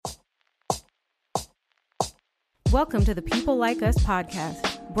Welcome to the People Like Us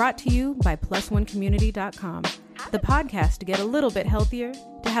podcast, brought to you by PlusOneCommunity.com. The podcast to get a little bit healthier,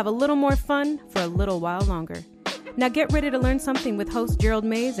 to have a little more fun for a little while longer. Now get ready to learn something with host Gerald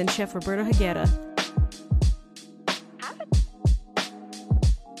Mays and Chef Roberto.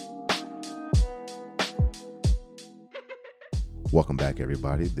 Welcome back,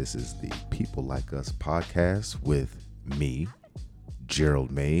 everybody. This is the People Like Us podcast with me,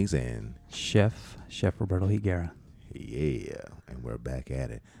 Gerald Mays, and Chef Roberto. Yeah, and we're back at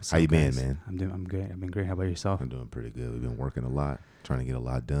it. What's How up, you been, guys? man? I'm great. I've been great. How about yourself? I'm doing pretty good. We've been working a lot, trying to get a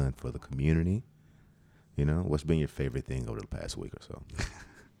lot done for the community. You know, what's been your favorite thing over the past week or so?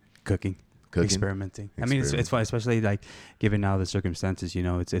 Cooking. Experimenting. I mean, it's fun, especially like given now the circumstances. You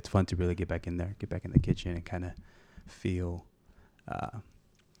know, it's fun to really get back in there, get back in the kitchen, and kind of feel.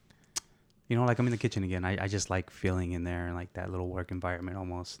 Like I'm in the kitchen again. I just like feeling in there and like that little work environment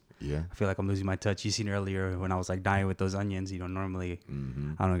almost. Yeah. I feel like I'm losing my touch. You seen earlier when I was like dying with those onions. You know, normally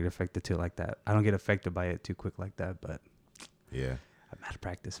I don't get affected too like that. I don't get affected by it too quick like that. But yeah, I'm out of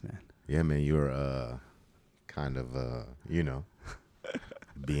practice, man. Yeah, man. You're kind of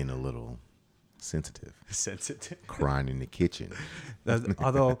being a little sensitive, crying in the kitchen.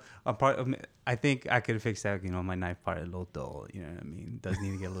 Although I think I could fix that. You know, my knife part a little dull. You know what I mean? Does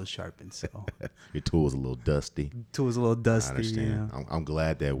need to get a little sharpened. So your tool's a little dusty. I understand. You know? I'm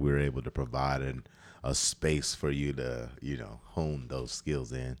glad that we're able to provide a space for you to hone those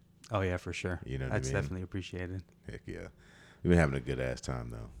skills in. Oh yeah, for sure. You know what that's I mean? definitely appreciated. Heck yeah, we've been having a good ass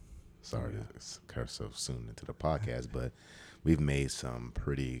time though. Sorry to curse so soon into the podcast, but we've made some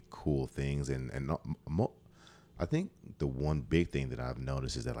pretty cool things, and I think the one big thing that I've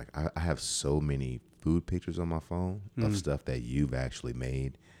noticed is that like I have so many food pictures on my phone of stuff that you've actually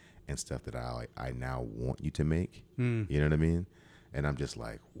made and stuff that I now want you to make. You know what I mean? And I'm just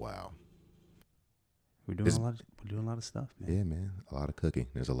like, wow. We're doing a lot of stuff, man. Yeah, man. A lot of cooking.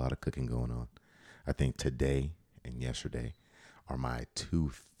 There's a lot of cooking going on. I think today and yesterday are my two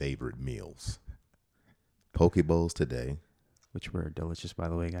favorite meals. Poke bowls today. Which were delicious, by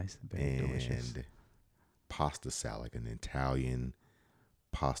the way, guys. Very delicious. And pasta salad, an Italian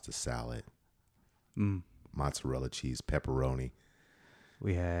pasta salad. Mozzarella cheese, pepperoni.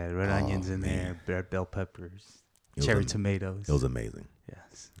 We had red onions in there, bell peppers, cherry tomatoes. It was amazing.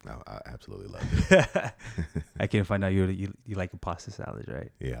 Yes. No, I absolutely loved it. I can't find out you like a pasta salad,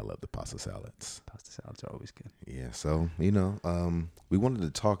 right? Yeah, I love the pasta salads. Pasta salads are always good. Yeah, so, we wanted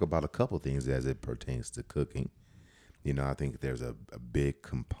to talk about a couple things as it pertains to cooking. You know, I think there's a big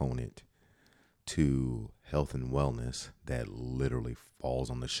component to health and wellness that literally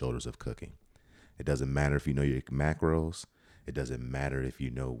falls on the shoulders of cooking. It doesn't matter if you know your macros. It doesn't matter if you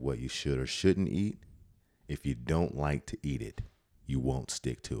know what you should or shouldn't eat. If you don't like to eat it, you won't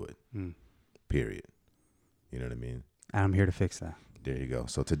stick to it. Period. You know what I mean? And I'm here to fix that. There you go.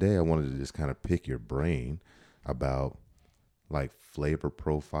 So today I wanted to just kind of pick your brain about like flavor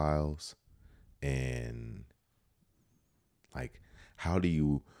profiles and like how do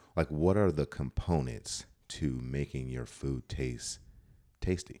you what are the components to making your food taste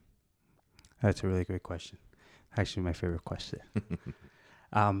tasty? That's a really great question. Actually, my favorite question.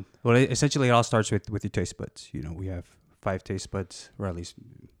 Well, essentially, it all starts with your taste buds. You know, we have 5 taste buds, or at least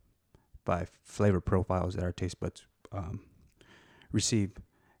 5 flavor profiles that our taste buds receive,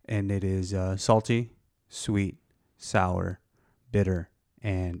 and it is salty, sweet, sour, bitter,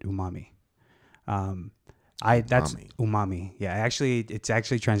 and umami. That's umami. Yeah, actually, it's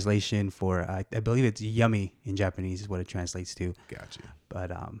actually translation for I believe it's yummy in Japanese is what it translates to. Gotcha.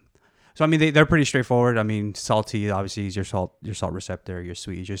 But so I mean they're pretty straightforward. I mean, salty obviously is your salt receptor. Your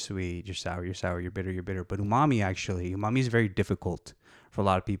sweet is your sweet. Your sour, your bitter. But umami is very difficult for a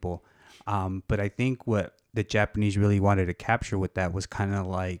lot of people. But I think what the Japanese really wanted to capture with that was kind of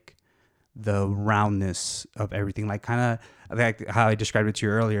like the roundness of everything, like kind of like how I described it to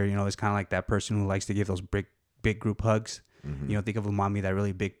you earlier. You know, it's kind of like that person who likes to give those big group hugs. You know, think of umami, that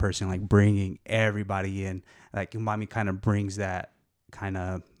really big person, like bringing everybody in. Like umami kind of brings that kind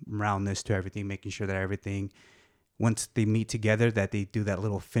of roundness to everything, making sure that everything, once they meet together, that they do that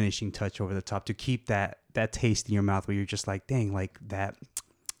little finishing touch over the top to keep that taste in your mouth where you're just like, dang, like that.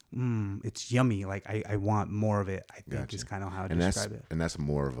 It's yummy. Like I want more of it. I think is kind of how to describe it. And that's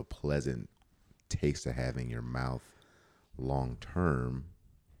more of a pleasant taste to have in your mouth long term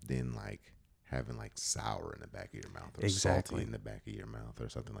than like having like sour in the back of your mouth or salty in the back of your mouth or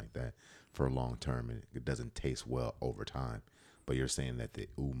something like that for long term. It doesn't taste well over time. But you're saying that the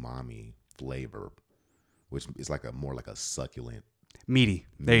umami flavor, which is like more like a succulent. Meaty.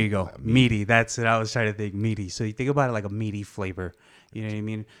 There you go. Meaty. That's what I was trying to think. Meaty. So you think about it like a meaty flavor. You know what I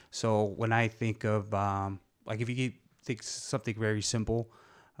mean? So when I think of like if you think something very simple,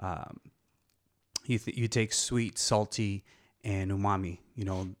 you take sweet, salty, and umami.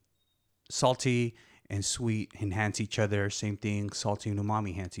 Salty and sweet enhance each other. Same thing, salty and umami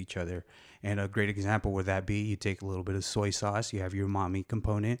enhance each other. And a great example would that be, you take a little bit of soy sauce, you have your umami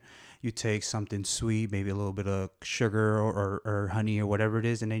component. You take something sweet, maybe a little bit of sugar or honey or whatever it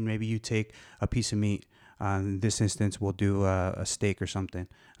is, and then maybe you take a piece of meat. In this instance, we'll do a steak or something.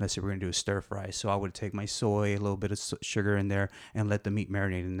 Let's say we're going to do a stir fry. So I would take my soy, a little bit of sugar in there, and let the meat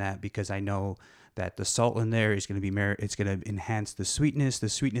marinate in that, because I know that the salt in there is going to be it's going to enhance the sweetness. The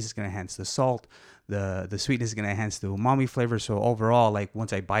sweetness is going to enhance the salt. The sweetness is going to enhance the umami flavor. So overall, like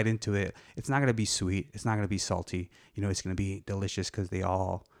once I bite into it, it's not going to be sweet. It's not going to be salty. It's going to be delicious because they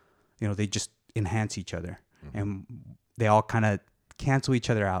all, they just enhance each other. Mm-hmm. And they all kind of cancel each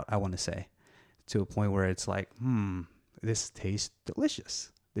other out, I want to say, to a point where it's like, this tastes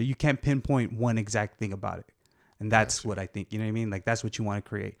delicious. You can't pinpoint one exact thing about it. And that's what I think, you know what I mean? Like, that's what you want to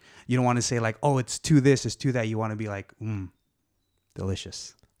create. You don't want to say like, oh, it's to this, it's to that. You want to be like,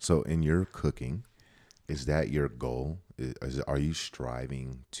 delicious. So in your cooking, is that your goal? Are you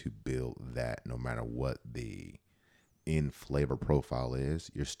striving to build that no matter what the end flavor profile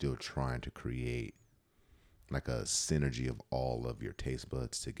is? You're still trying to create like a synergy of all of your taste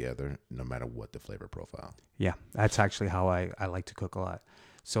buds together, no matter what the flavor profile. Yeah, that's actually how I like to cook a lot.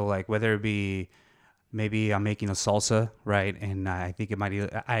 So like whether it be, maybe I'm making a salsa, right? And I think it might,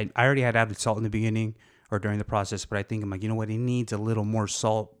 I already had added salt in the beginning or during the process, but I think I'm like, you know what? It needs a little more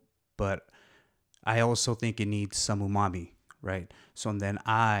salt, but I also think it needs some umami, right? So then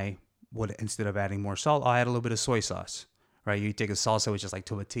I would, instead of adding more salt, I'll add a little bit of soy sauce, right? You take a salsa, which is like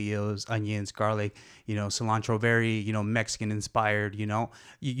tomatillos, onions, garlic, cilantro, very, Mexican inspired,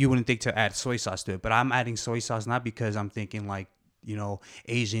 you wouldn't think to add soy sauce to it, but I'm adding soy sauce not because I'm thinking like,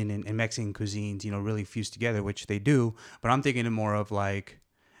 Asian and Mexican cuisines, really fuse together, which they do, but I'm thinking more of like,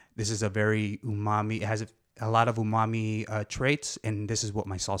 this is a very umami, it has a lot of umami traits, and this is what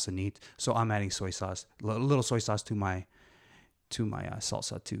my salsa needs. So I'm adding soy sauce, a little soy sauce to my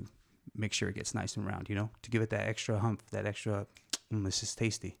salsa to make sure it gets nice and round, to give it that extra hump, that extra, this is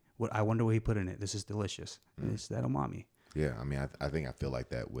tasty. I wonder what he put in it. This is delicious. It's that umami. Yeah, I mean, I feel like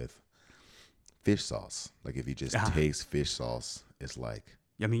that with fish sauce. Like if you just taste fish sauce, it's like,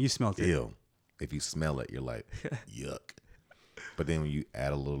 I mean, you smelled it. Ew. If you smell it, you're like, yuck. But then when you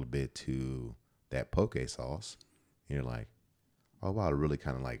add a little bit to that poke sauce, you're like, oh wow, it really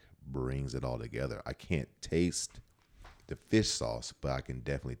kind of like brings it all together. I can't taste the fish sauce, but I can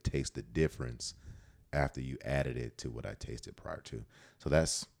definitely taste the difference after you added it to what I tasted prior to. So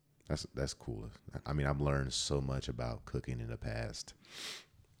that's cool. I mean, I've learned so much about cooking in the past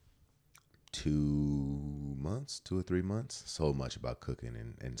 2 or 3 months, so much about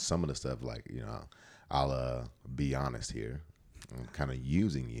cooking and some of the stuff, like, I'll be honest here. I'm kind of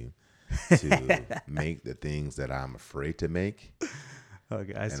using you to make the things that I'm afraid to make.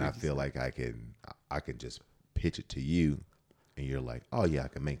 Okay, I feel like I can just pitch it to you and you're like, oh yeah, I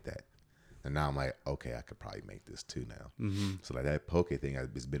can make that. And now I'm like, okay, I could probably make this too now. Mm-hmm. So like that poke thing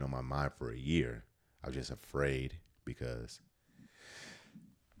has been on my mind for a year. I was just afraid because,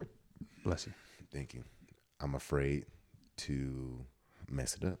 bless you, thank you, I'm afraid to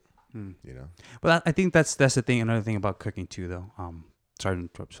mess it up. Well, I think that's the thing. Another thing about cooking too, though. Sorry to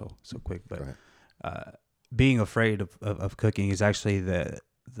interrupt so quick, but being afraid of cooking is actually the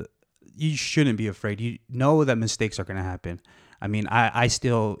you shouldn't be afraid. You know that mistakes are going to happen. I mean, I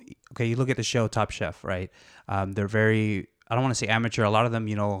still, okay, you look at the show Top Chef, right? They're very, I don't want to say amateur. A lot of them,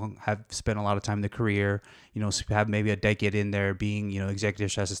 have spent a lot of time in their career, have maybe a decade in there being,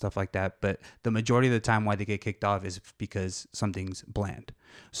 executive chefs and stuff like that. But the majority of the time why they get kicked off is because something's bland.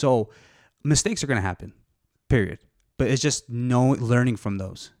 So mistakes are going to happen, period. But it's just learning from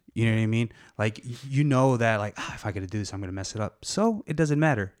those. You know what I mean? Like, that, like, if I got to do this, I'm going to mess it up. So it doesn't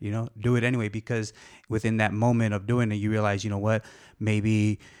matter, do it anyway, because within that moment of doing it, you realize, what,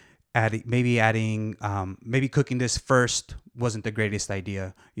 maybe cooking this first wasn't the greatest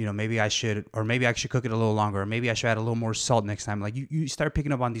idea. Maybe I should cook it a little longer, or maybe I should add a little more salt next time. Like you start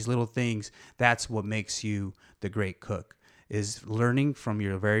picking up on these little things. That's what makes you the great cook, is learning from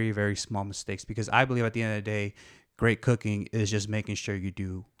your very, very small mistakes. Because I believe at the end of the day, great cooking is just making sure you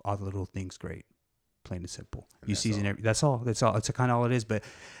do all the little things great, plain and simple. You season everything. That's all. It's kind of all it is. But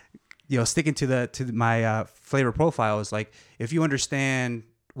sticking to my flavor profile is like, if you understand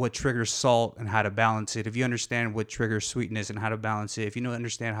what triggers salt and how to balance it, if you understand what triggers sweetness and how to balance it, if you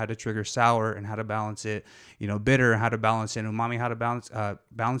understand how to trigger sour and how to balance it, bitter and how to balance it, and umami, how to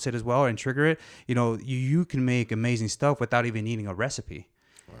balance it as well and trigger it, you can make amazing stuff without even needing a recipe.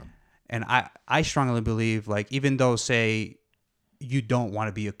 Wow. And I strongly believe, like, even though, say, you don't want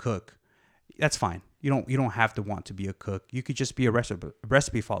to be a cook, that's fine. You don't have to want to be a cook. You could just be a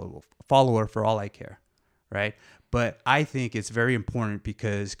recipe follower for all I care, right? But I think it's very important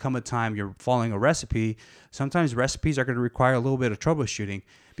because come a time you're following a recipe, sometimes recipes are going to require a little bit of troubleshooting.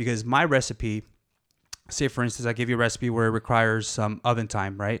 Because my recipe, say for instance, I give you a recipe where it requires some oven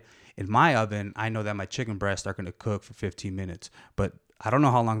time, right? In my oven, I know that my chicken breasts are going to cook for 15 minutes, but I don't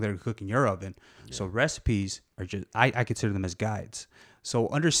know how long they're going to cook in your oven. Yeah. So recipes are just, I consider them as guides. So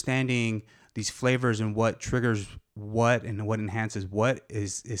understanding these flavors and what triggers what and what enhances what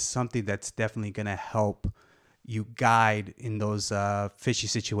is something that's definitely going to help you guide in those fishy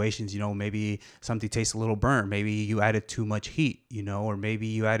situations. You know, maybe something tastes a little burnt. Maybe you added too much heat, you know, or maybe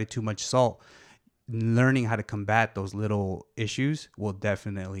you added too much salt. Learning how to combat those little issues will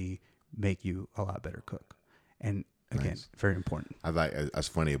definitely make you a lot better cook. And again, very important. I like, it's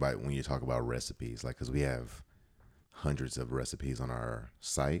funny about when you talk about recipes, like, because we have hundreds of recipes on our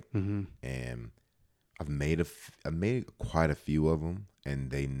site, and I've made quite a few of them, and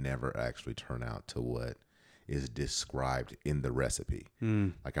they never actually turn out to what is described in the recipe.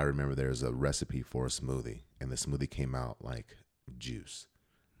 Like, I remember there's a recipe for a smoothie, and the smoothie came out like juice,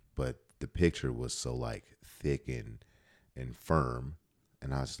 but the picture was so like thick and firm,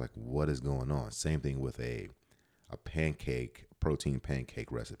 and I was just like, what is going on? Same thing with a protein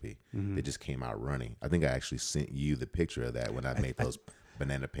pancake recipe. They just came out running. I think I actually sent you the picture of that when I made those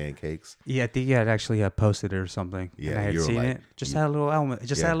banana pancakes. Yeah, I think you had actually posted it or something. Yeah, and I had seen like, it. Just had a little element.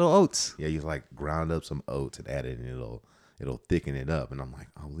 Just had a little oats. Yeah, you like ground up some oats and add it, and it'll thicken it up. And I'm like,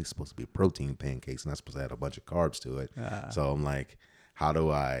 oh, these supposed to be protein pancakes, and not supposed to add a bunch of carbs to it. So I'm like, how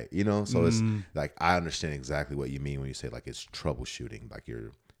do I, you know? So it's like, I understand exactly what you mean when you say like it's troubleshooting. Like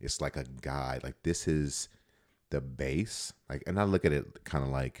it's like a guide. Like, this is the base. Like, and I look at it kind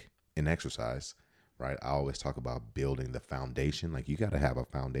of like an exercise, right? I always talk about building the foundation. Like, you got to have a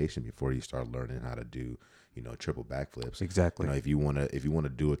foundation before you start learning how to do, you know, triple backflips. Exactly. You know, if you want to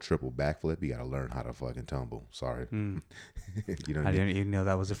do a triple backflip, you got to learn how to fucking tumble. Sorry. You know, I didn't even know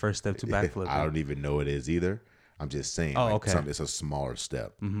that was the first step to backflip. I don't even know it is either. I'm just saying, it's a smaller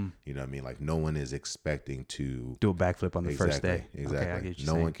step. You know what I mean? Like, no one is expecting to do a backflip on the first day. Exactly. Okay,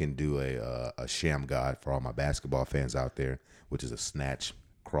 no one can do a sham god, for all my basketball fans out there, which is a snatch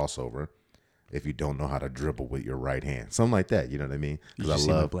crossover, if you don't know how to dribble with your right hand. Something like that. You know what I mean? Because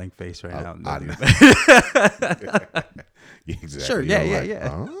I love my blank face right now. Exactly. Sure.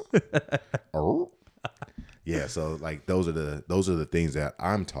 Yeah. Oh. Yeah, so like those are the things that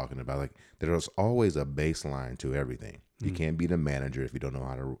I'm talking about. Like, there's always a baseline to everything. You can't be the manager if you don't know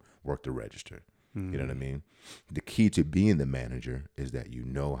how to work the register. You know what I mean? The key to being the manager is that you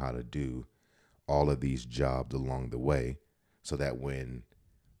know how to do all of these jobs along the way, so that when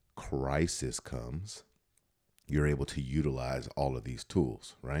crisis comes, you're able to utilize all of these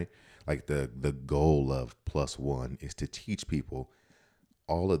tools, right? Like, the goal of +1 is to teach people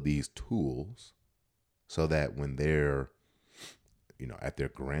all of these tools, so that when they're, you know, at their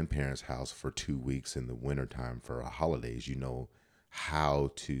grandparents' house for 2 weeks in the wintertime for holidays, you know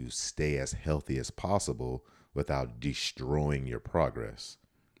how to stay as healthy as possible without destroying your progress,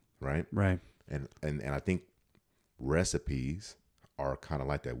 right? Right. And I think recipes are kind of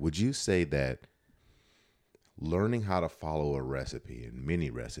like that. Would you say that learning how to follow a recipe, and many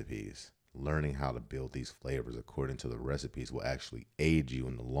recipes, learning how to build these flavors according to the recipes, will actually aid you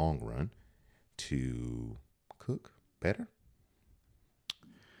in the long run to cook better?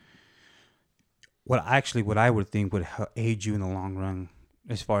 What I would think would aid you in the long run,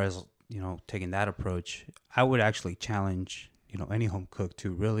 as far as, you know, taking that approach, I would actually challenge, you know, any home cook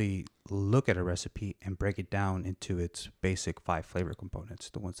to really look at a recipe and break it down into its basic 5 flavor components,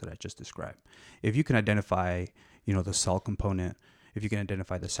 the ones that I just described. If you can identify, you know, the salt component, if you can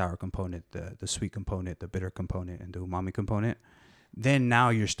identify the sour component, the sweet component, the bitter component, and the umami component, then now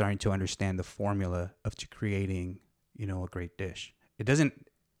you're starting to understand the formula of creating, you know, a great dish.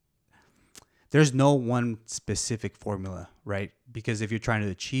 There's no one specific formula, right? Because if you're trying to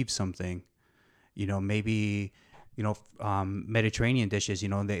achieve something, you know, maybe, you know, Mediterranean dishes, you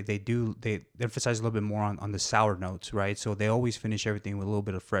know, they emphasize a little bit more on the sour notes, right? So they always finish everything with a little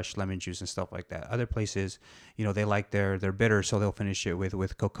bit of fresh lemon juice and stuff like that. Other places, you know, they like their bitter, so they'll finish it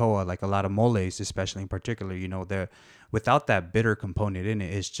with cocoa. Like a lot of moles, especially in particular, you know, they're without that bitter component in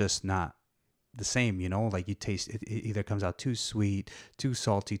it, it's just not the same, you know, like you taste it either comes out too sweet, too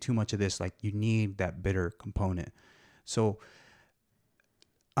salty, too much of this. Like, you need that bitter component. So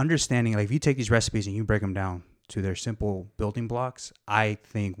understanding, like, if you take these recipes and you break them down to their simple building blocks, I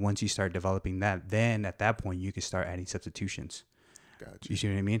think once you start developing that, then at that point you can start adding substitutions, Gotcha. You see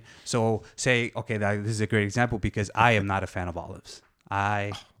what I mean? So say, okay, this is a great example because I am not a fan of olives.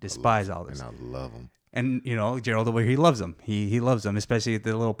 I despise olives. And I love them. And, Gerald over here, he loves them. He loves them, especially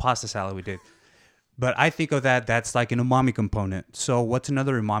the little pasta salad we did. But I think of that's like an umami component. So what's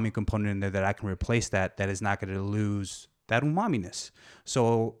another umami component in there that I can replace that is not going to lose that umami-ness?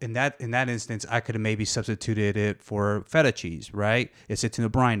 So in that instance, I could have maybe substituted it for feta cheese, right? It sits in the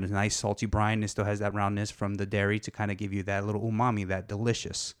brine, a nice salty brine. It still has that roundness from the dairy to kind of give you that little umami, that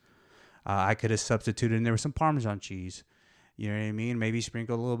delicious. I could have substituted in there with some Parmesan cheese. You know what I mean? Maybe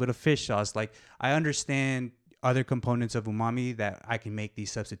sprinkle a little bit of fish sauce. Like, I understand other components of umami that I can make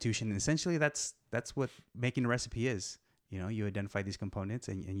these substitution. And essentially, that's what making a recipe is. You identify these components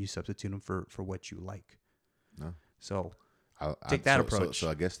and you substitute them for what you like. No. So take that approach. So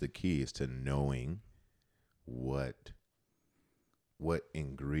I guess the key is to knowing what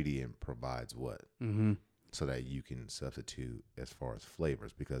ingredient provides what, so that you can substitute as far as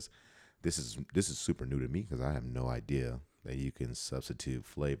flavors. Because this is super new to me because I have no idea that you can substitute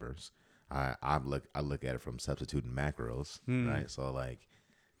flavors. I look at it from substituting macros, right? So like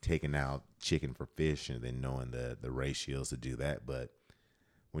taking out chicken for fish and then knowing the ratios to do that. But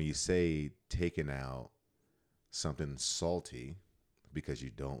when you say taking out something salty because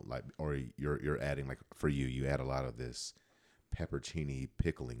you don't like, or you're adding, like for you add a lot of this peppercini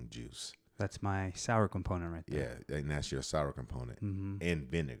pickling juice. That's my sour component right there. Yeah, and that's your sour component. And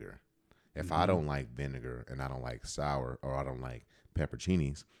vinegar. If I don't like vinegar and I don't like sour, or I don't like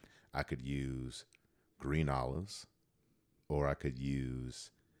pepperoncinis, I could use green olives, or I could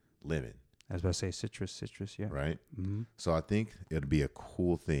use lemon. I was about to say citrus, yeah. Right? So I think it'd be a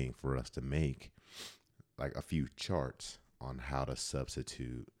cool thing for us to make like a few charts on how to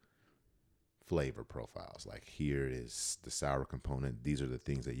substitute flavor profiles. Like, here is the sour component. These are the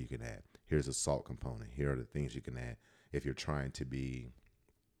things that you can add. Here's the salt component. Here are the things you can add. If you're trying to be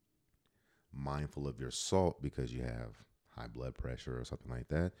mindful of your salt because you have high blood pressure or something like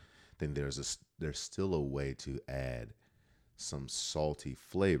that, then there's still a way to add some salty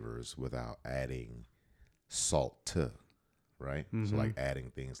flavors without adding salt to, right? So like adding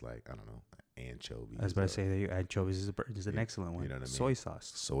things like, I don't know, anchovies. I was about to say that anchovies is an excellent one. You know what I mean? Soy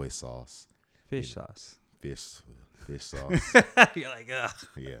sauce. Fish sauce. Fish sauce. You're like, ugh.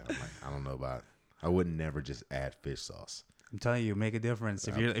 Yeah, I'm like, I don't know about. I would never just add fish sauce. I'm telling you, make a difference.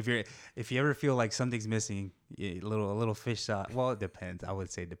 If you ever feel like something's missing, a little fish sauce. Well, it depends. I would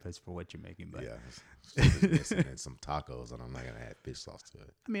say it depends for what you're making, but yeah, it's missing and some tacos, and I'm not gonna add fish sauce to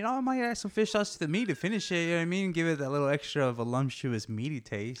it. I mean, I might add some fish sauce to the meat to finish it. You know what I mean? Give it that little extra of a lumptuous meaty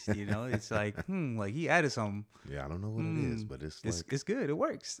taste. It's like, like he added some. Yeah, I don't know what it is, but it's good. It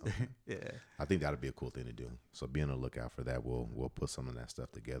works. Okay. Yeah, I think that'd be a cool thing to do. So be on the lookout for that. We'll put some of that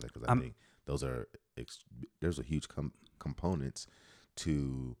stuff together because I think there's a huge components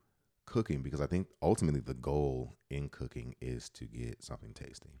to cooking, because I think ultimately the goal in cooking is to get something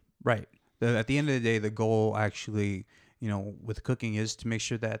tasty. Right. At the end of the day, the goal actually, with cooking is to make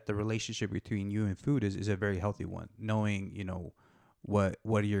sure that the relationship between you and food is a very healthy one. Knowing,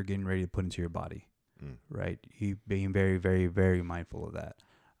 what you're getting ready to put into your body, right? You being very, very, very mindful of that.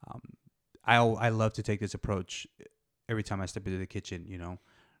 I love to take this approach every time I step into the kitchen.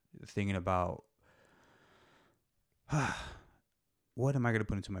 Thinking about what am I going to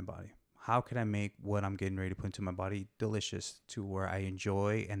put into my body? How can I make what I'm getting ready to put into my body delicious to where I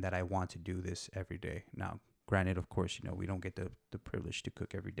enjoy and that I want to do this every day? Now, granted, of course, we don't get the privilege to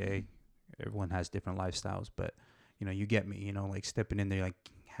cook every day. Everyone has different lifestyles, but, you get me, like stepping in there, like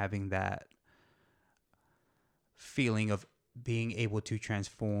having that feeling of being able to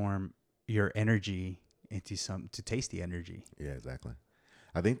transform your energy into to tasty energy. Yeah, exactly.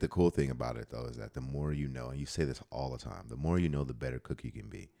 I think the cool thing about it, though, is that the more you know, and you say this all the time, the more you know, the better cook you can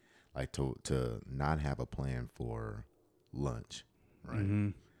be. Like to not have a plan for lunch, right?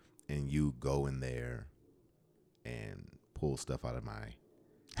 And you go in there and pull stuff out of my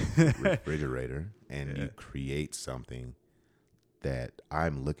refrigerator and you create something that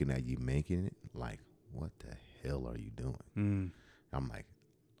I'm looking at you making it like, what the hell are you doing? I'm like,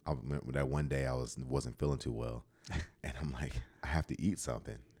 that one day I wasn't feeling too well, and I'm like, I have to eat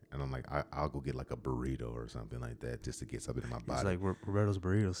something, and I'm like, I'll go get like a burrito or something like that just to get something in my body. It's like Roberto's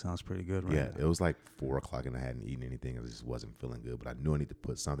burrito sounds pretty good, right? Yeah, it was like 4:00 and I hadn't eaten anything. I just wasn't feeling good, but I knew I needed to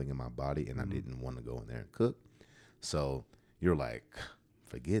put something in my body, and I didn't want to go in there and cook. So you're like,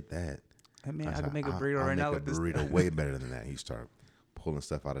 forget that. Hey man, I can make a burrito right now with this. I'll make a burrito way better than that. You start pulling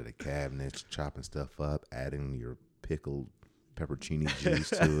stuff out of the cabinets, chopping stuff up, adding your pickled pepperoni juice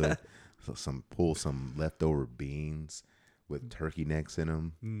to it. So pull some leftover beans with turkey necks in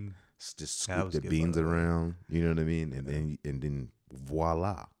them. Just scoop the beans around. You know what I mean? And then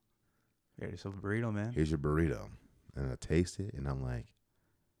voila. Here's a burrito, man. Here's your burrito. And I taste it, and I'm like,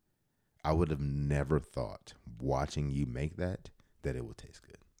 I would have never thought, watching you make that it would taste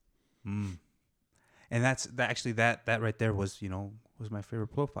good. Mm. And actually that right there was my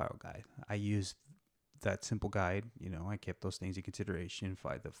favorite profile guide. I used that simple guide. I kept those things in consideration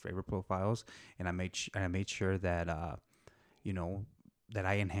for the favorite profiles, and I made sure that that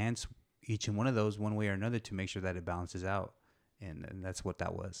I enhance each and one of those one way or another to make sure that it balances out, and that's what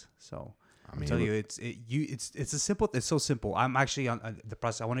that was. So I tell you, it's so simple. I'm actually on the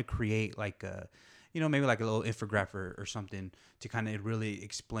process. I want to create like a, maybe like a little infographic or something to kind of really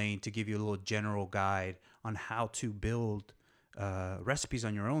explain, to give you a little general guide on how to build recipes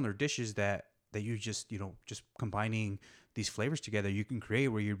on your own, or dishes that you just combining these flavors together, you can create,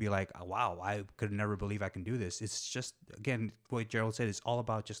 where you'd be like, oh, wow, I could never believe I can do this. It's just, again, what Gerald said, it's all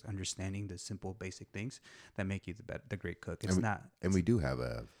about just understanding the simple, basic things that make you the great cook. And we do have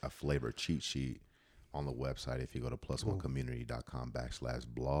a flavor cheat sheet on the website. If you go to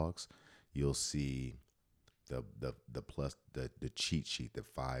 +1community.com/blogs, you'll see the cheat sheet, the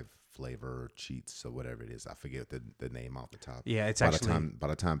 5 flavor cheats or whatever it is. I forget the name off the top. Yeah, it's by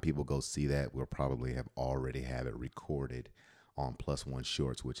the time people go see that, we'll probably already have it recorded on +1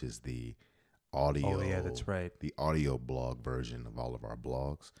 Shorts, which is the audio. Oh yeah, that's right. The audio blog version of all of our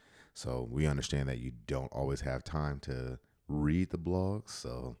blogs. So we understand that you don't always have time to read the blogs,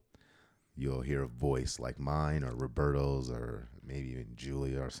 so you'll hear a voice like mine or Roberto's or maybe even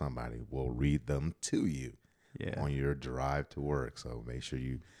Julia or somebody will read them to you on your drive to work. So make sure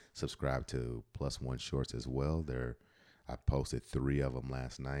you subscribe to +1 Shorts as well. I posted 3 of them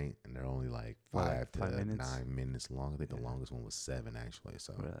last night, and they're only like 5 to 9 minutes long. I think the longest one was 7 actually.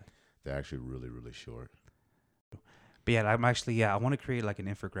 So they're actually really, really short. But yeah, I want to create like an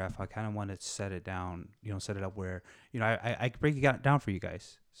infographic. I kind of want to set it down, set it up where, I break it down for you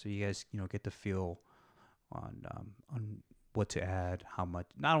guys. So you guys, get the feel on what to add, how much.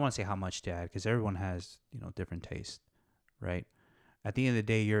 I don't want to say how much to add, because everyone has, different taste, right? At the end of the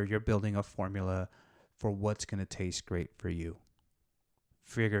day, you're building a formula for what's going to taste great for you.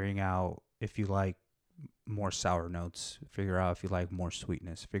 Figuring out if you like more sour notes, figure out if you like more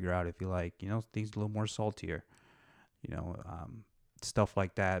sweetness, figure out if you like, things a little more saltier, stuff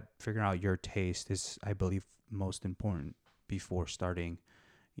like that. Figuring out your taste is, I believe, most important before starting,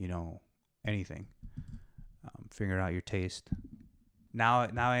 anything. Figuring out your taste. Now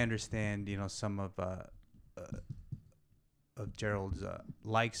I understand, some of Gerald's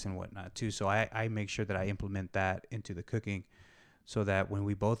likes and whatnot too. So I make sure that I implement that into the cooking, so that when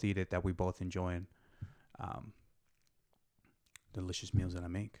we both eat it, that we both enjoying delicious meals that I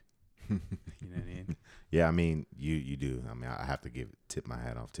make. You know what I mean? Yeah, I mean, you do. I mean, I have to tip my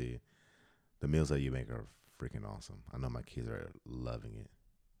hat off to you. The meals that you make are freaking awesome. I know my kids are loving it.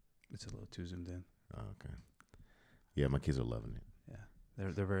 It's a little too zoomed in. Oh, okay. Yeah, my kids are loving it. Yeah,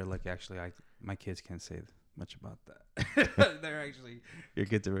 they're very lucky. Actually, my kids can't say much about that. They're actually, your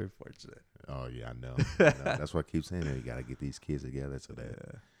kids are very fortunate. Oh yeah, I know. That's why I keep saying that you got to get these kids together so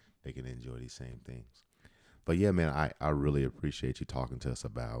that they can enjoy these same things. But yeah, man, I really appreciate you talking to us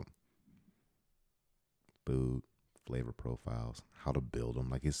about food, flavor profiles, how to build them.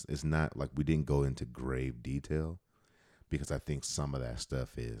 Like it's not like we didn't go into grave detail, because I think some of that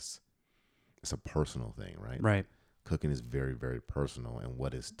stuff it's a personal thing, right? Right. Cooking is very, very personal, and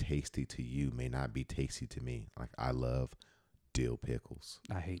what is tasty to you may not be tasty to me. Like I love dill pickles.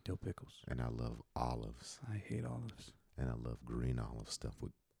 I hate dill pickles. And I love olives. I hate olives. And I love green olive stuff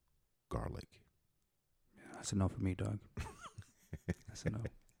with garlic. Yeah, that's a no for me, dog. That's a no.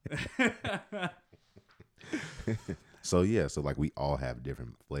 So like we all have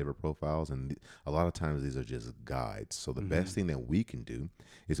different flavor profiles, and a lot of times these are just guides. So the best thing that we can do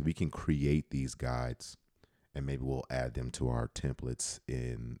is we can create these guides, and maybe we'll add them to our templates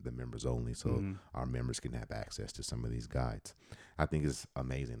in the members only, so our members can have access to some of these guides. I think it's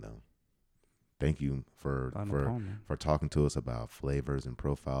amazing though. Thank you for talking to us about flavors and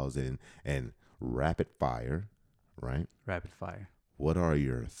profiles and rapid fire, right? Rapid fire. What are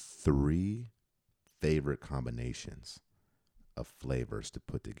your 3 favorite combinations of flavors to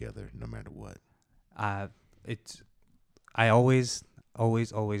put together, no matter what? It always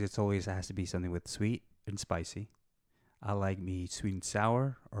has to be something with sweet and spicy. I like me sweet and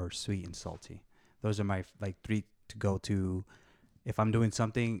sour, or sweet and salty. Those are my 3 to go to. If I'm doing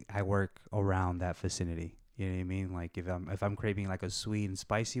something, I work around that vicinity. You know what I mean? Like if I'm craving like a sweet and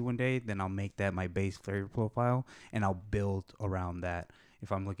spicy one day, then I'll make that my base flavor profile, and I'll build around that.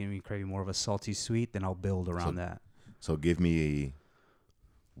 If I'm craving more of a salty sweet, then I'll build around that. So give me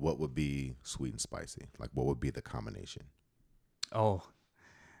what would be sweet and spicy? Like what would be the combination? Oh,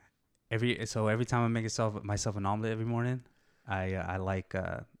 every time I make myself an omelet every morning, I like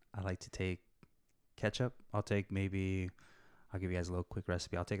to take ketchup. I'll give you guys a little quick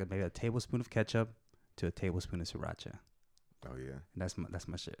recipe. I'll take maybe a tablespoon of ketchup to a tablespoon of sriracha. Oh yeah, And that's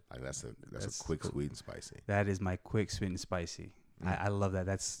my shit. like that's a quick, sweet, and spicy. That is my quick, sweet, and spicy. I love that.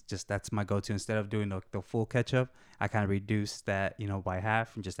 That's my go-to. Instead of doing the full ketchup, I kind of reduce that, by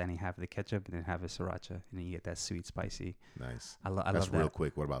half and just adding half of the ketchup and then half of sriracha, and then you get that sweet, spicy. Nice. I love That's that. real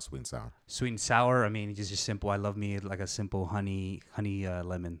quick. What about sweet and sour? Sweet and sour. I mean, it's just simple. I love me like a simple honey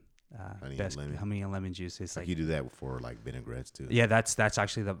lemon. Honey and lemon juice. It's like you do that for like vinaigrettes too. Yeah, that's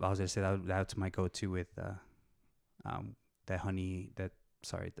actually I was gonna say that's my go-to with the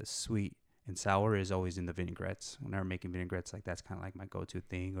sweet and sour is always in the vinaigrettes. Whenever I'm making vinaigrettes, like that's kind of like my go-to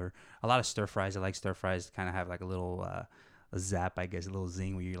thing. Or a lot of stir fries. I like stir fries to kind of have like a little a zap, I guess, a little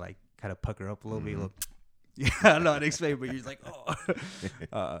zing where you like kind of pucker up a little bit. Yeah, I don't know how to explain, but you're just like,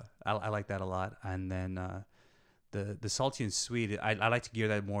 oh. I like that a lot. And then the salty and sweet, I like to gear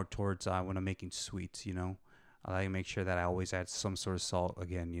that more towards when I'm making sweets. I like to make sure that I always add some sort of salt.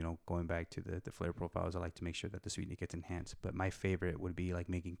 Again, going back to the flavor profiles, I like to make sure that the sweetness gets enhanced. But my favorite would be like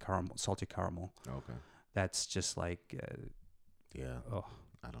making salted caramel. Okay. That's just like, yeah. Oh,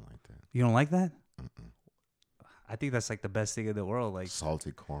 I don't like that. You don't like that? Mm-mm. I think that's like the best thing in the world. Like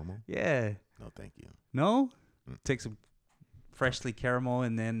salted caramel. Yeah. No, thank you. No. Take some freshly caramel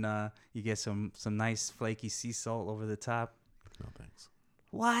and then you get some nice flaky sea salt over the top. No thanks.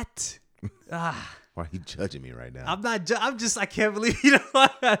 What? Why are you judging me right now? I'm not. I can't believe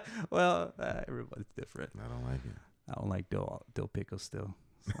Well, everybody's different. I don't like it. I don't like dill pickles still.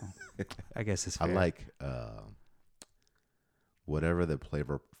 So I guess it's fair. I like whatever the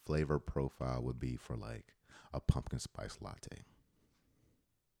flavor profile would be for like a pumpkin spice latte.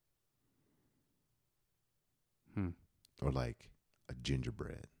 Or like a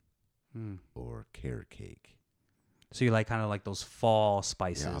gingerbread. Or carrot cake. So you like kind of like those fall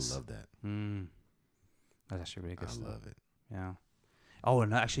spices. Yeah, I love that. That's actually really good stuff. I love it. Yeah. Oh,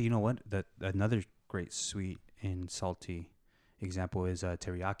 and actually, you know what? Another great sweet and salty example is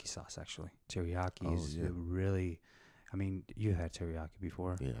teriyaki sauce, actually. Teriyaki is really... I mean, you had teriyaki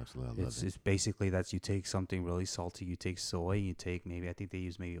before. Yeah, absolutely. I love it. It's basically that you take something really salty, you take soy, you take I think they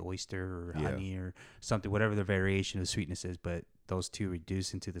use maybe oyster or honey or something, whatever the variation of sweetness is, but those two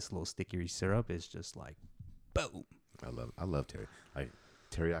reduce into this little sticky syrup is just like, boom. I love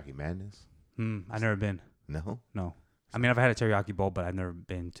teriyaki madness. I've never been. No. I mean, I've had a teriyaki bowl, but I've never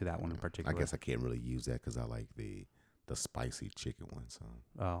been to that one in particular. I guess I can't really use that because I like the spicy chicken one. So.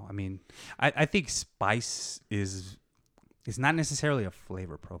 Oh, I mean, I think spice is not necessarily a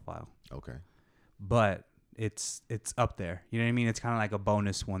flavor profile. Okay. But it's up there. You know what I mean? It's kind of like a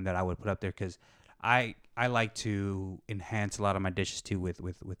bonus one that I would put up there because I like to enhance a lot of my dishes too with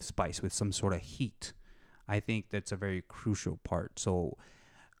spice, with some sort of heat. I think that's a very crucial part. So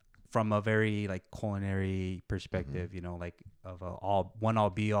from a very like culinary perspective, like of all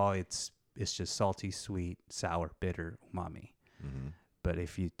be all, it's just salty, sweet, sour, bitter, umami. But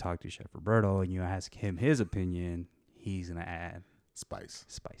if you talk to Chef Roberto and you ask him his opinion, he's gonna add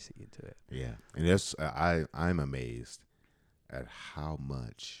spicy into it. Yeah, and that's I'm amazed at how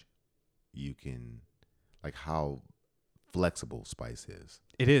much you can, like how flexible spice is.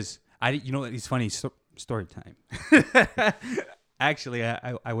 It is. It's funny. Story time. Actually,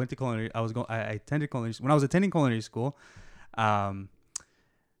 I went to culinary. I attended culinary when I was attending culinary school. I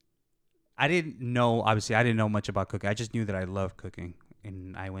didn't know much about cooking. I just knew that I loved cooking,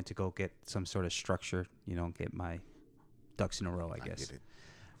 and I went to go get some sort of structure. Get my ducks in a row, I guess. Get it.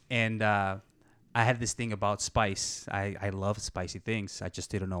 And I had this thing about spice. I love spicy things. I just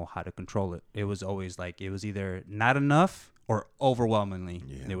didn't know how to control it. It was always like it was either not enough or overwhelmingly.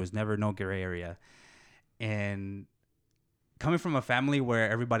 Yeah. There was never no gray area. And coming from a family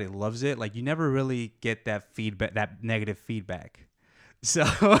where everybody loves it, like you never really get that feedback, that negative feedback. So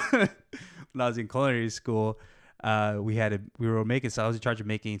when I was in culinary school, I was in charge of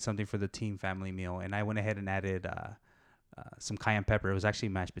making something for the team family meal, and I went ahead and added some cayenne pepper. It was actually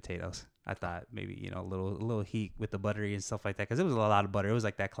mashed potatoes. I thought maybe a little heat with the buttery and stuff like that because it was a lot of butter. It was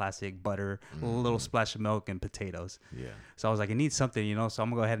like that classic butter, a little splash of milk and potatoes. Yeah. So I was like, it needs something, so I'm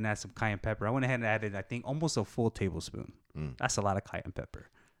gonna go ahead and add some cayenne pepper. I went ahead and added, I think, almost a full tablespoon. That's a lot of cayenne pepper.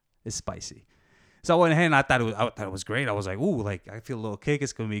 It's spicy. So I went ahead and I thought it was great. I was like, ooh, like I feel a little kick.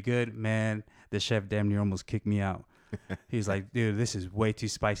 It's gonna be good, man. The chef damn near almost kicked me out. He's like, dude, this is way too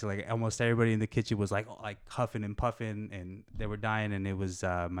spicy. Like almost everybody in the kitchen was like huffing and puffing, and they were dying. And it was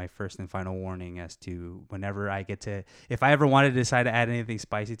my first and final warning as to whenever I get to, if I ever wanted to decide to add anything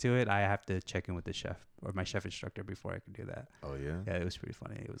spicy to it, I have to check in with the chef or my chef instructor before I can do that. Oh yeah. Yeah, it was pretty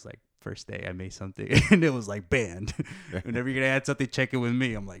funny. It was like first day I made something and it was like banned. Whenever you're gonna add something, check it with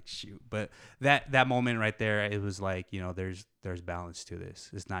me. I'm like, shoot. But that moment right there, it was like, there's balance to this.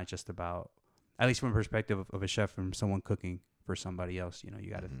 It's not just about, at least from a perspective of a chef, from someone cooking for somebody else. You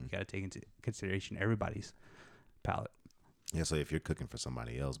gotta take into consideration everybody's palate. Yeah. So if you're cooking for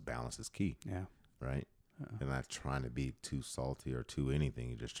somebody else, balance is key. Yeah. Right. You're not trying to be too salty or too anything.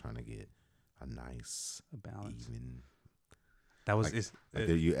 You're just trying to get a nice balance. Even. That was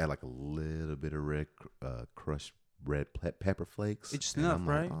you add like a little bit of crushed red pepper flakes. It's just enough,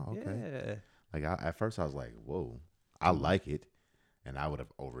 right? Like, oh, okay. Yeah. Like at first I was like, whoa, I like it, and I would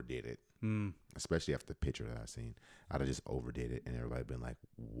have overdid it. Especially after the picture that I seen, I'd have just overdid it, and everybody been like,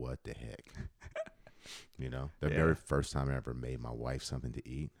 "What the heck?" The very first time I ever made my wife something to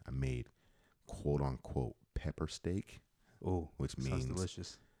eat, I made "quote unquote" pepper steak. Oh, which sounds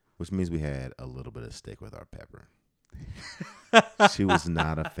delicious. Which means we had a little bit of steak with our pepper. She was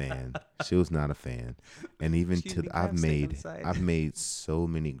not a fan. And even I've made so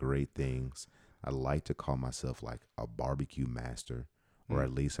many great things. I like to call myself like a barbecue master. Or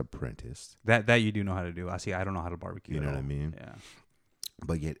at least apprentice. That you do know how to do. I don't know how to barbecue. You know what I mean? Yeah.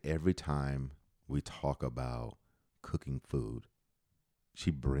 But yet every time we talk about cooking food, she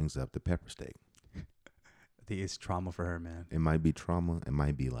brings up the pepper steak. I think it's trauma for her, man. It might be trauma. It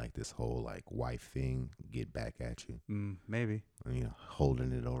might be like this whole like wife thing, get back at you. Maybe.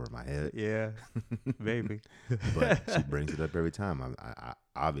 Holding it over my head. Yeah, maybe. But she brings it up every time. I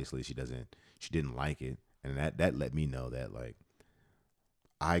obviously she didn't like it, and that let me know that like.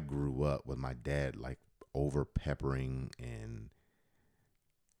 I grew up with my dad like over peppering and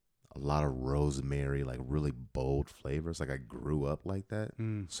a lot of rosemary, like really bold flavors. Like I grew up like that.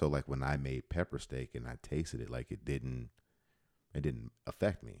 So like when I made pepper steak and I tasted it, like it didn't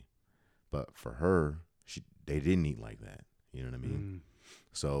affect me. But for her, they didn't eat like that. You know what I mean?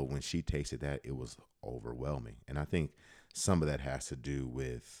 So when she tasted that, it was overwhelming. And I think some of that has to do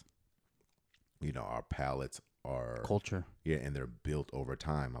with, our palates. Our culture, and they're built over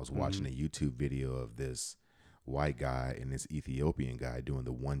time. I was watching a YouTube video of this white guy and this Ethiopian guy doing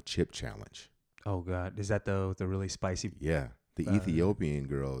the 1 chip challenge. Oh God, is that the really spicy? Yeah, the Ethiopian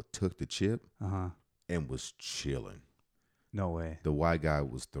girl took the chip and was chilling. No way. The white guy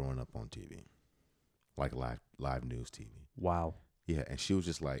was throwing up on TV, like live news TV. Wow. Yeah, and she was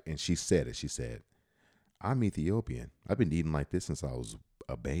just like, and she said it. She said, "I'm Ethiopian. I've been eating like this since I was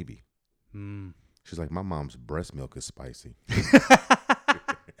a baby." She's like, my mom's breast milk is spicy.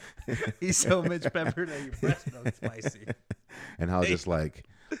 He's so much pepper that your breast milk is spicy. And I was just like,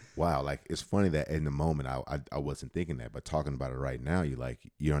 wow, like it's funny that in the moment I wasn't thinking that, but talking about it right now,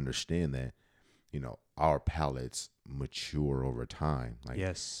 you understand that, our palates mature over time. Like,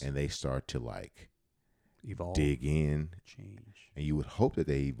 yes. And they start to like evolve, dig in, change. And you would hope that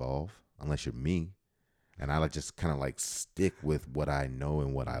they evolve, unless you're me. And I like just kind of like stick with what I know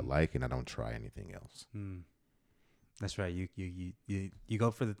and what I like, and I don't try anything else. That's right. You go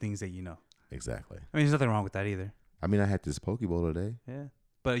for the things that you know. Exactly. I mean, there's nothing wrong with that either. I mean, I had this poke bowl today. Yeah,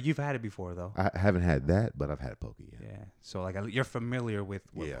 but you've had it before though. I haven't had that, but I've had poke. Yeah. So like you're familiar with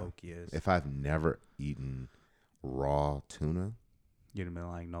what poke is. If I've never eaten raw tuna, you'd have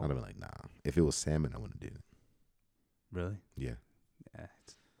been like, no. I'd have been like, nah. If it was salmon, I wouldn't have did it. Really? Yeah. Yeah.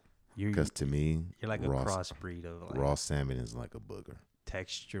 Because to me, you're like a crossbreed of like raw salmon is like a booger,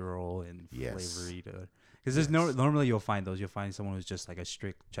 textural and flavor eater. Because there's normally you'll find someone who's just like a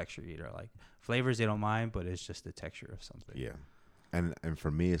strict texture eater. Like flavors they don't mind, but it's just the texture of something. Yeah, and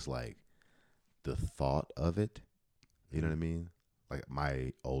for me it's like the thought of it. You know what I mean? Like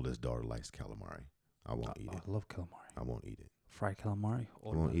my oldest daughter likes calamari. I won't eat it. I love calamari. I won't eat it. Fried calamari.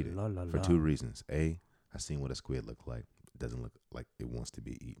 I won't eat it for 2 reasons. A, I seen what a squid looked like. It doesn't look like it wants to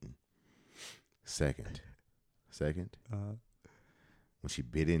be eaten. Second, when she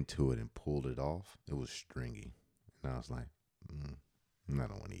bit into it and pulled it off, it was stringy, and I was like, I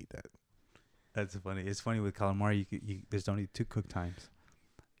don't want to eat that. That's funny. It's funny with calamari. There's only 2 cook times.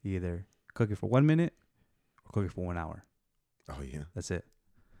 You either cook it for 1 minute or cook it for 1 hour. Oh yeah, that's it.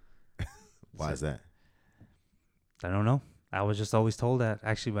 Why is that? I don't know. I was just always told that.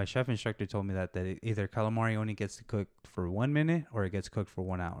 Actually, my chef instructor told me that either calamari only gets to cook for 1 minute or it gets cooked for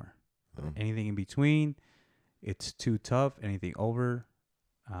 1 hour. Anything in between, it's too tough. Anything over,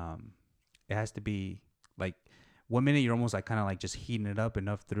 it has to be like 1 minute. You're almost like kind of like just heating it up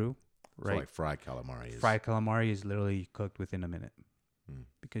enough through, right? So like fried calamari is... Fried calamari is literally cooked within a minute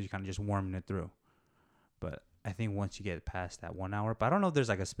because you're kind of just warming it through. But I think once you get past that 1 hour, but I don't know if there's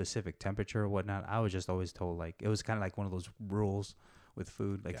like a specific temperature or whatnot. I was just always told like it was kind of like one of those rules with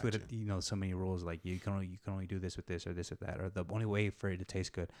food. Like Gotcha. food, you know, so many rules. Like you can only do this with this or this with that, or the only way for it to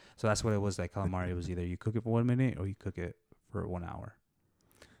taste good. So that's what it was. Like calamari, it was either you cook it for 1 minute or you cook it for 1 hour.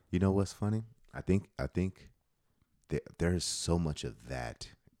 You know what's funny? I think there's so much of that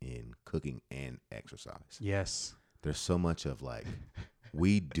in cooking and exercise. Yes, There's so much of like,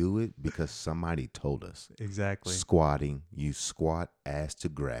 we do it because somebody told us. exactly. Squatting, you squat ass to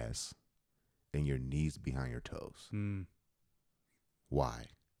grass and your knees behind your toes. Why?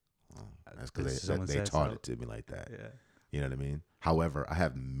 Well, that's because they taught it to me like that. Yeah. You know what I mean? However, I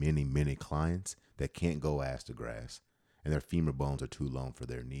have many clients that can't go ass to grass and their femur bones are too long for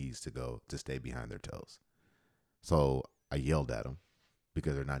their knees to stay behind their toes. So I yelled at them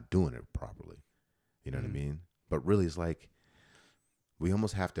because they're not doing it properly. You know what I mean? But really, it's like we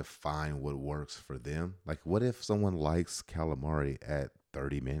almost have to find what works for them. Like, what if someone likes calamari at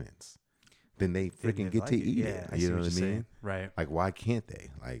 30 minutes? Then they freaking get to eat it. You know what I mean? Saying. Right. Like, why can't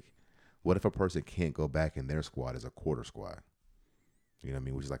they? Like, what if a person can't go back and their squat is a quarter squat? You know what I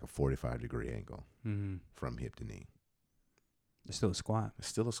mean? Which is like a 45-degree angle from hip to knee. It's still a squat. It's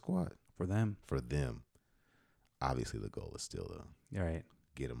still a squat. For them. Obviously, the goal is still to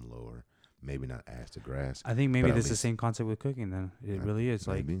get them lower. Maybe not ass to grass. I think maybe this is the same concept with cooking then. It really is.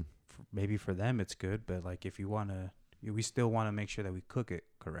 Maybe. Like, maybe for them it's good, but like if you want to, we still want to make sure that we cook it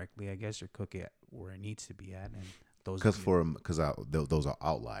correctly, I guess, or cook it where it needs to be at. And those those are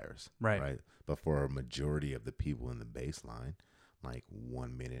outliers. Right. But for a majority of the people in the baseline, like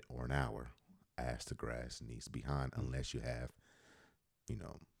 1 minute or an hour, ass to grass, knees behind, unless you have,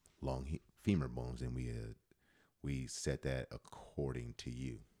 long femur bones, and we set that according to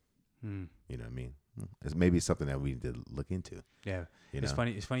you. You know what I mean? It's maybe something that we need to look into. Yeah. It's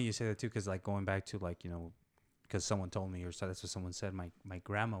funny you say that too, because like going back to like, because someone told me, or so that's what someone said. My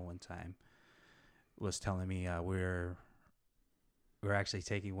grandma one time was telling me we're actually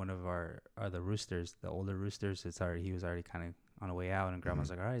taking one of the roosters, the older roosters. He was already kind of on the way out, and grandma's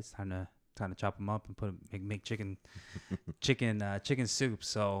like, all right, it's time to chop him up and make chicken soup.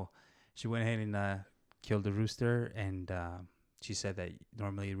 So she went ahead and killed the rooster, and she said that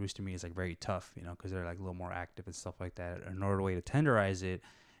normally rooster meat is like very tough, because they're like a little more active and stuff like that. Another way to tenderize it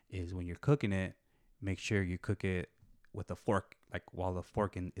is when you're cooking it, make sure you cook it with a fork, like while the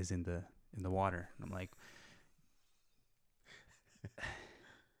fork is in the water. And I'm like,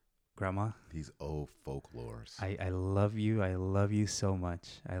 Grandma, these old folklores. I love you. I love you so much.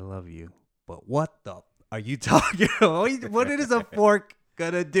 I love you. But what the are you talking about? What is a fork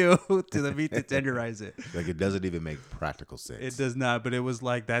gonna do to the meat to tenderize it? Like, it doesn't even make practical sense. It does not. But it was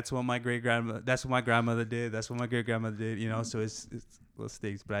like, that's what my grandmother did. That's what my great grandmother did. So it's those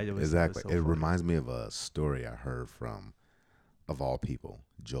things. But exactly. It reminds me of a story I heard from, of all people,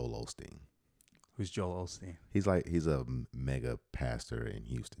 Joel Osteen. Who's Joel Osteen? He's a mega pastor in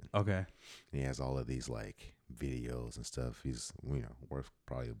Houston. Okay. And he has all of these like videos and stuff. He's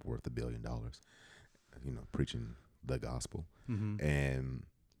probably worth $1 billion. Preaching the gospel. Mm-hmm. And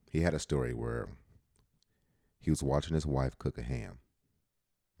he had a story where he was watching his wife cook a ham,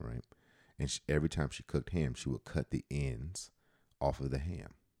 right? And every time she cooked ham, she would cut the ends off of the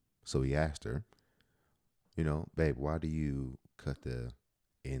ham. So he asked her, babe, why do you cut the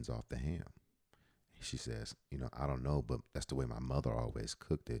ends off the ham? She says, I don't know, but that's the way my mother always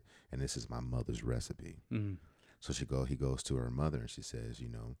cooked it, and this is my mother's recipe. Mm-hmm. So he goes to her mother, and she says,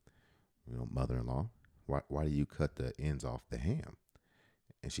 mother-in-law, why do you cut the ends off the ham?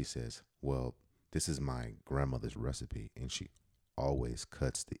 And she says, well, this is my grandmother's recipe, and she always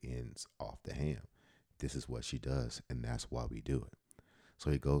cuts the ends off the ham. This is what she does, and that's why we do it.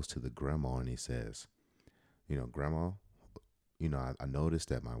 So he goes to the grandma, and he says, Grandma, I noticed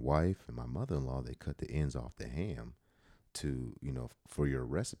that my wife and my mother-in-law, they cut the ends off the ham to, for your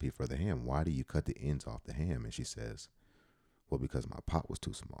recipe for the ham. Why do you cut the ends off the ham? And she says, well, because my pot was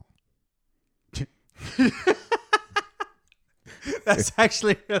too small. That's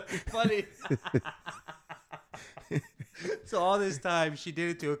actually really funny. So all this time she did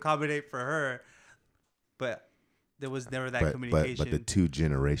it to accommodate for her, but there was never that communication. But the 2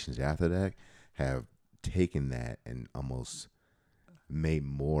 generations after that have taken that and almost made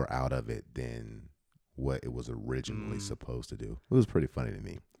more out of it than what it was originally supposed to do. It was pretty funny to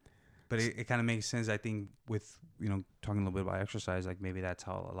me. But it kind of makes sense, I think, with, talking a little bit about exercise, like maybe that's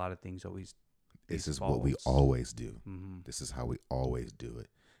how a lot of things always This is what we always do. Mm-hmm. This is how we always do it.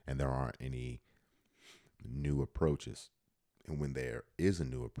 And there aren't any new approaches. And when there is a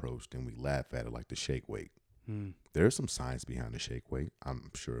new approach, then we laugh at it, like the shake weight. Mm. There's some science behind the shake weight. I'm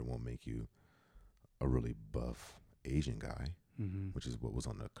sure it won't make you a really buff Asian guy, which is what was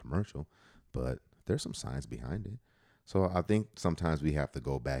on the commercial, but there's some science behind it. So I think sometimes we have to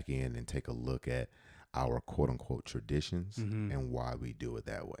go back in and take a look at our quote unquote traditions and why we do it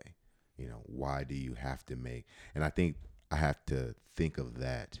that way. You know, why do you have to make, and I think I have to think of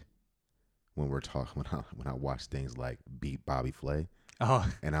that when we're talking, when I watch things like Beat Bobby Flay. Oh,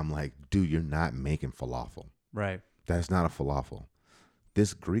 and I'm like, dude, you're not making falafel. right. That's not a falafel.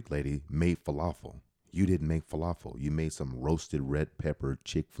 This Greek lady made falafel. You didn't make falafel. You made some roasted red pepper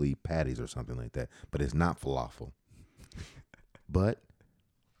Chick-fil-A patties or something like that, but it's not falafel. But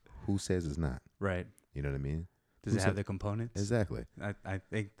who says it's not? Right. You know what I mean? Does it have the components? Exactly. I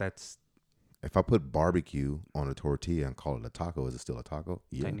think that's If I put barbecue on a tortilla and call it a taco, is it still a taco?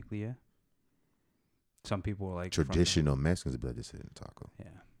 Yeah. technically, yeah. Some people are like Traditional Mexicans would be like, this isn't a taco. Yeah,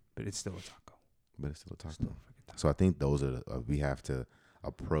 but it's still a taco. But it's still a taco. Still a freaking taco. So I think those are we have to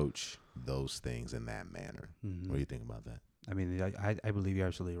approach those things in that manner. What do you think about that? I mean, I believe you're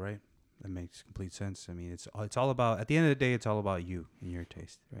absolutely right. That makes complete sense. I mean, it's all about, at the end of the day, it's all about you and your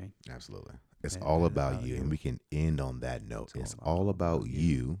taste, right? Absolutely. It's all about you. And we can end on that note. It's all about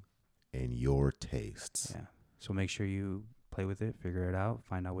you and your tastes. Yeah. So make sure you play with it, figure it out,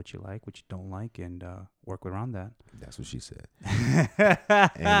 find out what you like, what you don't like, and work around that. That's what she said.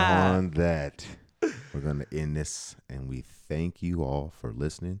 And on that, we're going to end this. And we thank you all for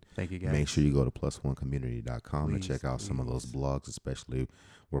listening. Thank you, guys. Make sure you go to plusoncommunity.com to check out some of those blogs, especially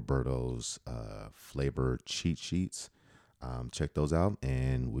Roberto's flavor cheat sheets. Check those out,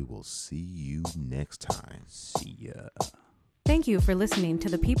 and we will see you next time. See ya. Thank you for listening to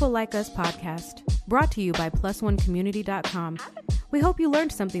the People Like Us podcast, brought to you by plusoncommunity.com. We hope you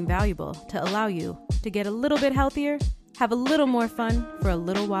learned something valuable to allow you to get a little bit healthier, have a little more fun for a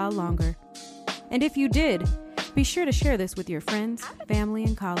little while longer. And if you did, be sure to share this with your friends, family,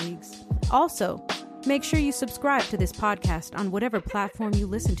 and colleagues. Also, make sure you subscribe to this podcast on whatever platform you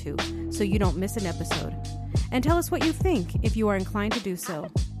listen to so you don't miss an episode. And tell us what you think if you are inclined to do so.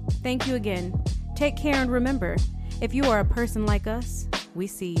 Thank you again. Take care, and remember, if you are a person like us, we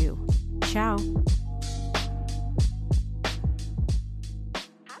see you. Ciao.